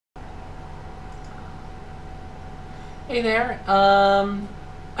Hey there.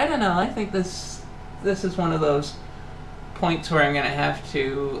 I don't know. I think this is one of those points where I'm going to have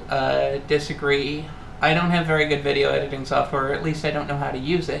to disagree. I don't have very good video editing software, or at least I don't know how to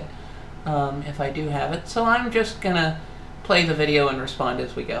use it, if I do have it. So I'm just going to play the video and respond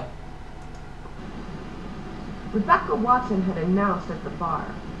as we go. Rebecca Watson had announced at the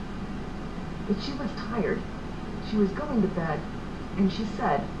bar that she was tired, she was going to bed, and she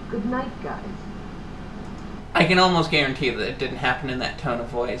said, "Good night, guys." I can almost guarantee that it didn't happen in that tone of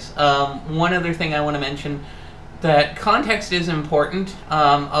voice. One other thing I want to mention, that context is important.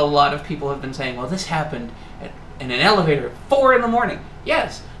 A lot of people have been saying, well, this happened in an elevator at 4 in the morning.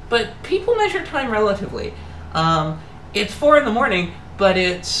 Yes, but people measure time relatively. It's 4 in the morning, but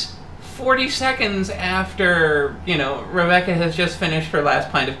it's 40 seconds after, Rebecca has just finished her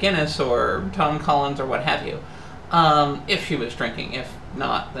last pint of Guinness, or Tom Collins, or what have you. If she was drinking. If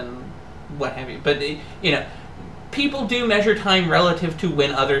not, then what have you. But, people do measure time relative to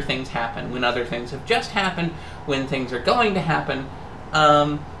when other things happen, when other things have just happened, when things are going to happen.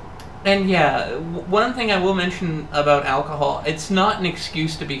 And yeah, one thing I will mention about alcohol, it's not an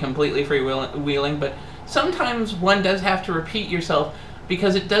excuse to be completely freewheeling, but sometimes one does have to repeat yourself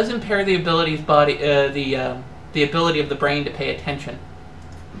because it does impair the ability of the ability of the brain to pay attention.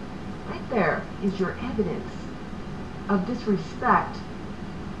 Right there is your evidence of disrespect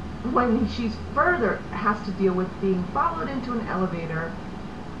when she's further has to deal with being followed into an elevator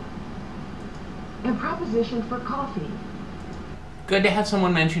and propositioned for coffee. Good to have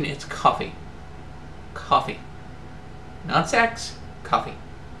someone mention it's coffee. Coffee. Not sex, coffee.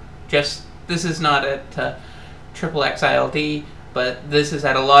 Just, this is not at XXXILD, but this is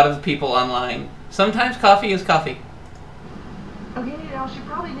at a lot of people online. Sometimes coffee is coffee. Okay, she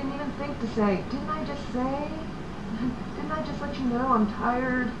probably didn't even think to say, didn't I just say? Didn't I just let you know I'm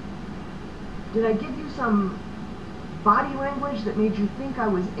tired? Did I give you some body language that made you think I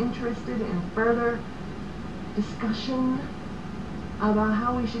was interested in further discussion about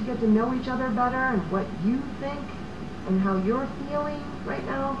how we should get to know each other better and what you think and how you're feeling right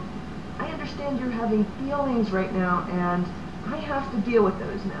now? I understand you're having feelings right now, and I have to deal with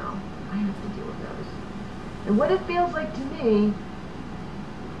those now. I have to deal with those. And what it feels like to me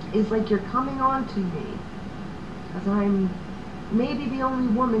is like you're coming on to me, because I'm maybe the only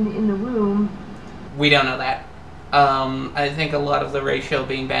woman in the room. We don't know that. I think a lot of the ratio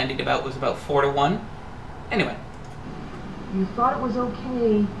being bandied about was about 4 to 1. Anyway. You thought it was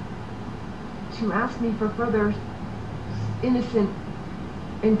okay to ask me for further innocent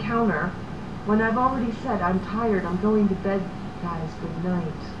encounter when I've already said I'm tired, I'm going to bed, guys, good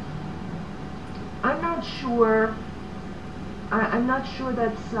night. I'm not sure. I'm not sure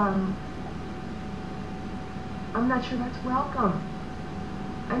that's I'm not sure that's welcome.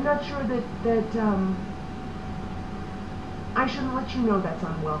 I'm not sure that I shouldn't let you know that's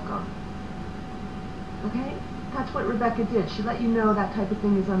unwelcome. Okay? That's what Rebecca did. She let you know that type of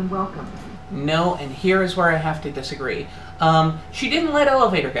thing is unwelcome. No, and here is where I have to disagree. She didn't let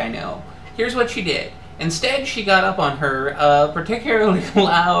Elevator Guy know. Here's what she did. Instead, she got up on her particularly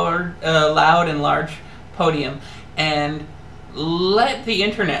loud and large podium and let the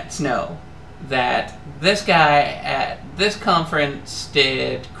internets know that this guy at this conference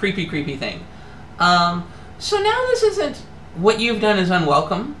did creepy thing. So now this isn't what you've done is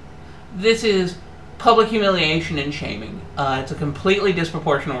unwelcome. This is public humiliation and shaming. It's a completely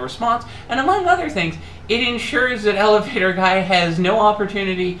disproportional response, and among other things, it ensures that Elevator Guy has no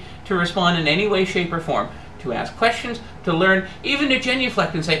opportunity to respond in any way, shape, or form, to ask questions, to learn, even to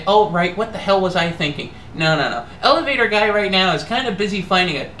genuflect and say, oh, right, what the hell was I thinking? No. Elevator Guy right now is kind of busy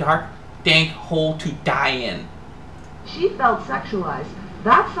finding a dark, dank hole to die in. She felt sexualized.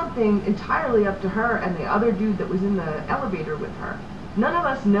 That's something entirely up to her and the other dude that was in the elevator with her. None of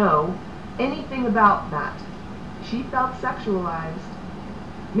us know anything about that. She felt sexualized.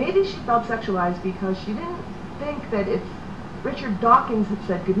 Maybe she felt sexualized because she didn't think that if Richard Dawkins had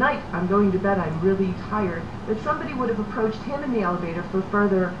said, "Good night, I'm going to bed, I'm really tired," that somebody would have approached him in the elevator for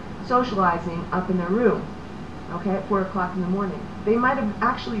further socializing up in their room, okay, at 4 o'clock in the morning. They might have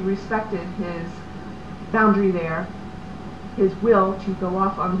actually respected his boundary there, his will to go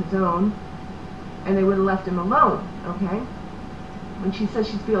off on his own, and they would have left him alone, okay? When she says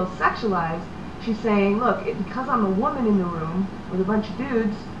she feels sexualized, she's saying, look, because I'm a woman in the room with a bunch of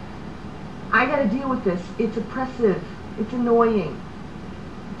dudes, I gotta deal with this. It's oppressive. It's annoying.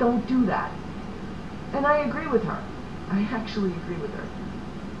 Don't do that. And I agree with her. I actually agree with her.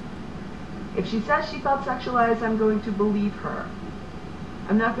 If she says she felt sexualized, I'm going to believe her.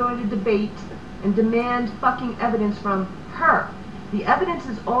 I'm not going to debate and demand fucking evidence from her. The evidence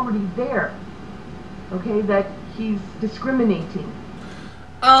is already there. Okay, that he's discriminating?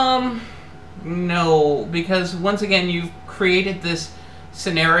 No, because once again, you've created this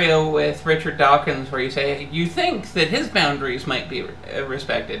scenario with Richard Dawkins where you say you think that his boundaries might be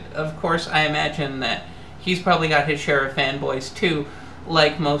respected. Of course, I imagine that he's probably got his share of fanboys too,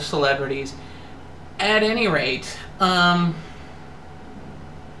 like most celebrities. At any rate,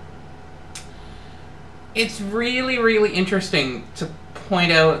 it's really, really interesting to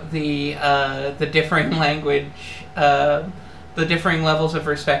point out the differing language, the differing levels of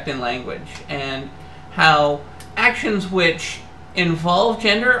respect in language, and how actions which involve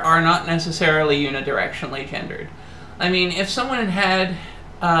gender are not necessarily unidirectionally gendered. I mean, if someone had,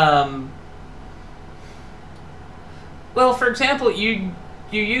 well, for example, you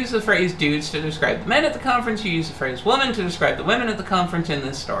use the phrase dudes to describe the men at the conference, you use the phrase woman to describe the women at the conference in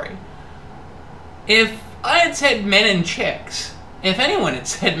this story. If I had said men and chicks, if anyone had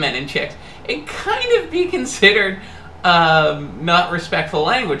said men and chicks, it'd kind of be considered not respectful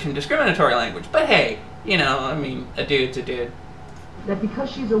language and discriminatory language. But hey, you know, I mean, a dude's a dude. That because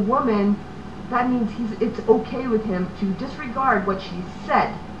she's a woman, that means it's okay with him to disregard what she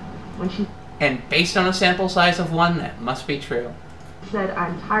said when she... And based on a sample size of 1, that must be true. Said,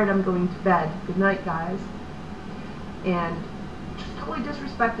 "I'm tired, I'm going to bed. Good night, guys." And just totally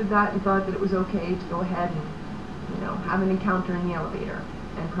disrespected that and thought that it was okay to go ahead and, you know, have an encounter in the elevator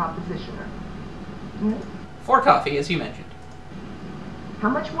and proposition her. Mm-hmm. For coffee, as you mentioned. How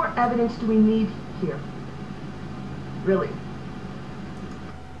much more evidence do we need here? Really?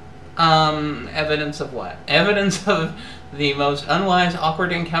 Evidence of what? Evidence of the most unwise,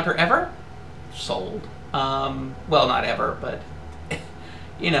 awkward encounter ever? Sold. Well, not ever, but,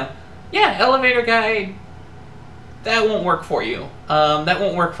 you know. Yeah, elevator guy, that won't work for you. That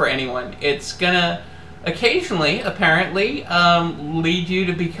won't work for anyone. It's gonna occasionally, apparently, lead you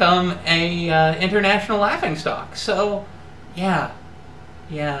to become a international laughingstock. So, yeah.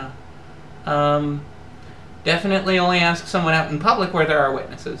 Definitely only ask someone out in public where there are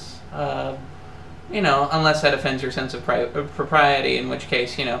witnesses. You know, unless that offends your sense of propriety, in which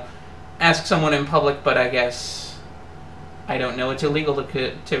case, you know, ask someone in public, but I guess, I don't know, it's illegal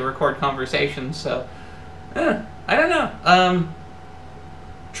to record conversations, so, I don't know.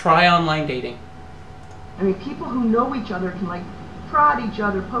 Try online dating. I mean, people who know each other can, like, prod each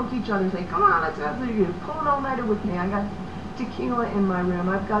other, poke each other, say, "Come on, let's have you pull an all-nighter with me. I got tequila in my room.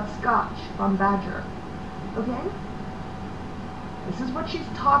 I've got scotch from Badger." Okay? This is what she's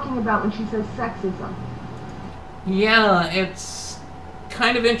talking about when she says sexism. Yeah, it's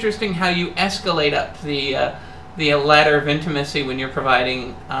kind of interesting how you escalate up the ladder of intimacy when you're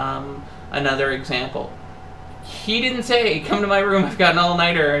providing another example. He didn't say, "Come to my room, I've got an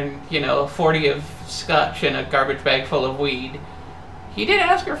all-nighter and, you know, 40 of scotch and a garbage bag full of weed." He did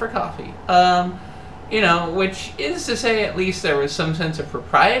ask her for coffee. You know, which is to say at least there was some sense of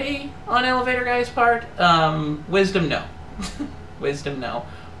propriety on Elevator Guy's part. Wisdom, no. Wisdom, no.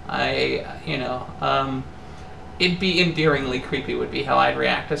 It'd be endearingly creepy would be how I'd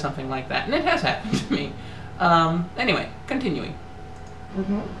react to something like that. And it has happened to me. Anyway, continuing.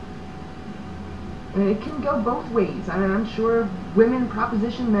 Okay. And it can go both ways. I mean, I'm sure women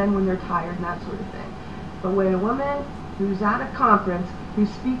proposition men when they're tired and that sort of thing. But when a woman who's at a conference, who's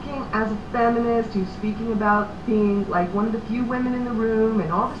speaking as a feminist, who's speaking about being like one of the few women in the room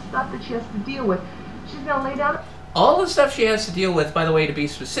and all the stuff that she has to deal with, she's going to lay down... All the stuff she has to deal with, by the way, to be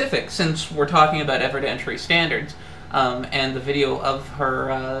specific, since we're talking about evidentiary standards, and the video of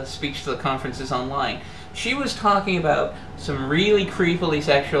her speech to the conference is online, she was talking about some really creepily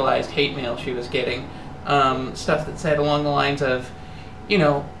sexualized hate mail she was getting. Stuff that said along the lines of, you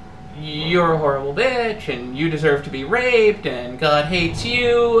know, "You're a horrible bitch, and you deserve to be raped, and God hates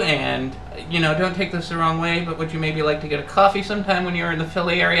you, and, you know, don't take this the wrong way, but would you maybe like to get a coffee sometime when you're in the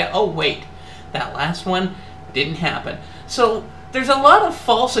Philly area?" Oh, wait, that last one didn't happen. So there's a lot of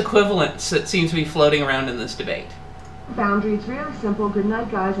false equivalence that seems to be floating around in this debate. Boundary, it's really simple. "Good night,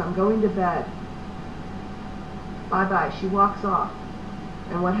 guys, I'm going to bed. Bye-bye." She walks off.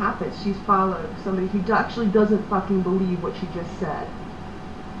 And what happens? She's followed somebody who actually doesn't fucking believe what she just said.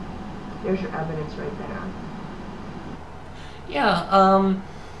 There's your evidence right there. Yeah,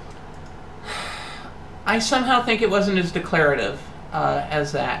 I somehow think it wasn't as declarative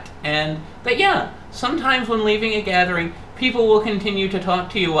as that. And that, yeah, sometimes when leaving a gathering, people will continue to talk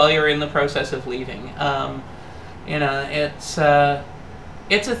to you while you're in the process of leaving. You know, it's a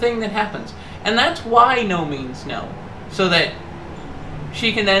thing that happens. And that's why no means no. So that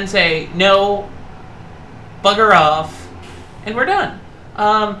she can then say, "No, bugger off," and we're done.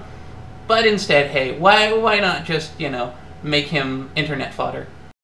 But instead, hey, why not just, you know, make him internet fodder?